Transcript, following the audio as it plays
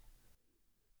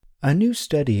A new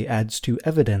study adds to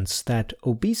evidence that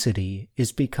obesity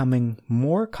is becoming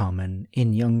more common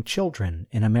in young children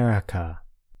in America.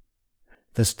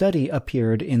 The study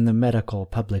appeared in the medical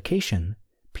publication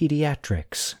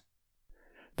Pediatrics.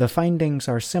 The findings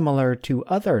are similar to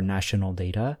other national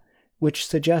data, which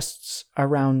suggests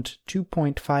around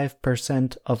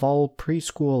 2.5% of all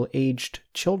preschool-aged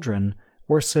children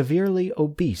were severely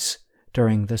obese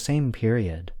during the same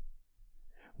period.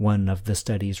 One of the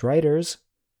study's writers,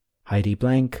 Heidi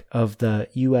Blank of the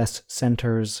U.S.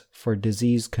 Centers for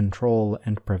Disease Control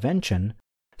and Prevention,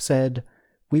 said,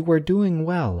 "We were doing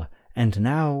well, and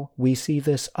now we see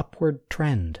this upward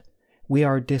trend. We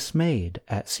are dismayed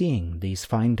at seeing these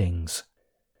findings."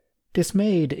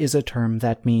 Dismayed is a term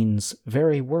that means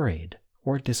very worried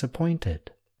or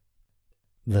disappointed.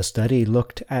 The study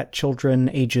looked at children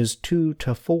ages 2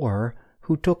 to 4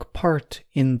 who took part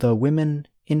in the Women,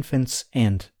 Infants,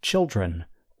 and Children,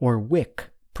 or WIC,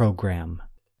 program.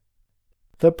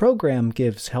 The program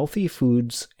gives healthy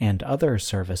foods and other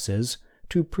services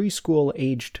to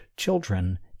preschool-aged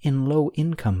children in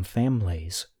low-income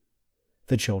families.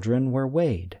 The children were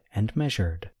weighed and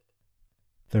measured.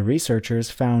 The researchers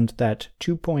found that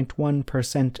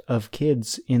 2.1% of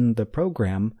kids in the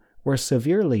program were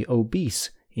severely obese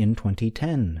in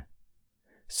 2010.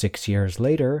 6 years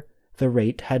later, the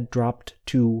rate had dropped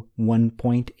to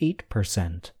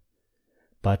 1.8%.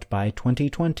 But by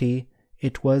 2020,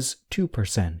 it was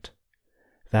 2%.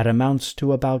 That amounts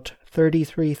to about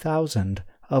 33,000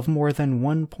 of more than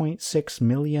 1.6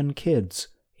 million kids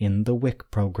in the WIC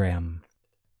program.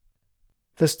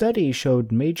 The study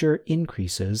showed major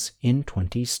increases in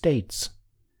 20 states.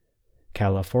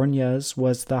 California's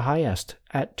was the highest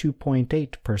at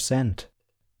 2.8%.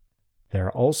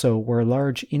 There also were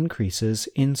large increases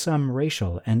in some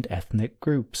racial and ethnic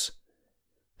groups.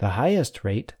 The highest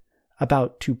rate,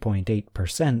 about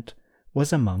 2.8%,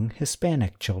 was among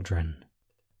Hispanic children.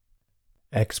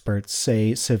 Experts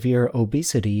say severe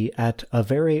obesity at a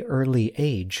very early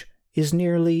age is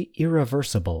nearly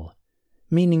irreversible,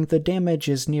 meaning the damage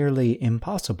is nearly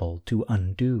impossible to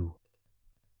undo.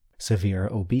 Severe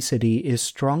obesity is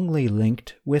strongly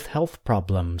linked with health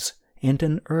problems and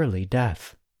an early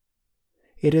death.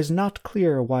 It is not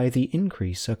clear why the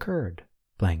increase occurred,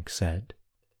 Blank said.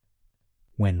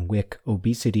 When WIC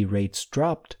obesity rates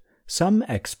dropped, some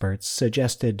experts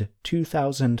suggested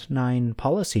 2009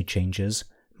 policy changes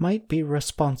might be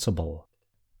responsible.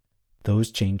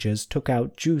 Those changes took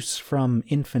out juice from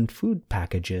infant food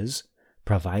packages,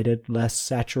 provided less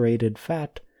saturated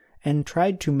fat, and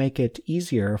tried to make it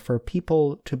easier for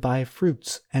people to buy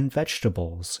fruits and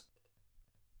vegetables.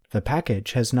 The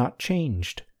package has not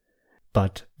changed,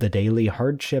 but the daily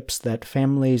hardships that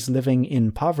families living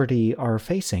in poverty are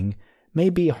facing may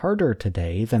be harder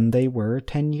today than they were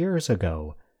 10 years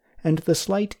ago, and the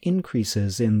slight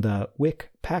increases in the WIC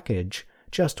package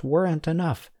just weren't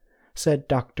enough, said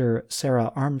Dr.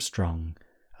 Sarah Armstrong,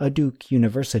 a Duke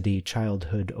University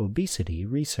childhood obesity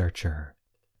researcher.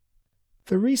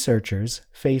 The researchers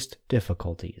faced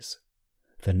difficulties.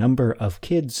 The number of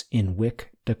kids in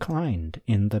WIC declined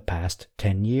in the past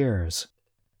 10 years.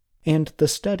 And the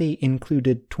study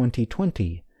included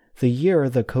 2020, the year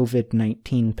the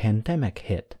COVID-19 pandemic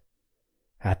hit.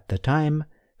 At the time,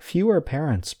 fewer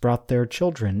parents brought their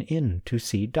children in to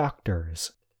see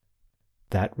doctors.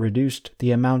 That reduced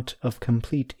the amount of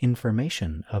complete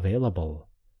information available.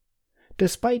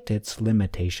 Despite its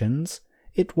limitations,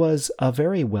 it was a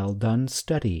very well-done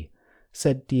study,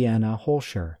 said Deanna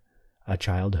Holscher, a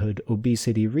childhood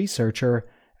obesity researcher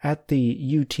at the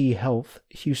UT Health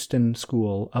Houston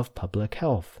School of Public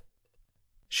Health.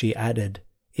 She added,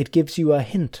 "It gives you a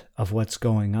hint of what's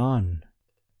going on."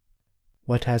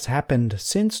 What has happened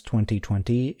since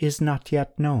 2020 is not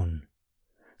yet known.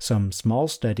 Some small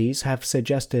studies have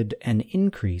suggested an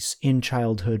increase in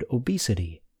childhood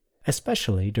obesity,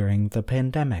 especially during the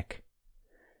pandemic.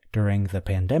 During the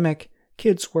pandemic,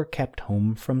 kids were kept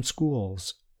home from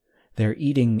schools. Their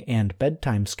eating and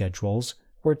bedtime schedules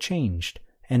were changed,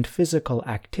 and physical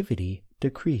activity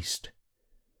decreased.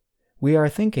 "We are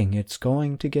thinking it's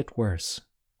going to get worse,"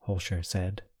 Holscher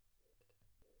said.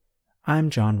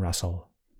 I'm John Russell.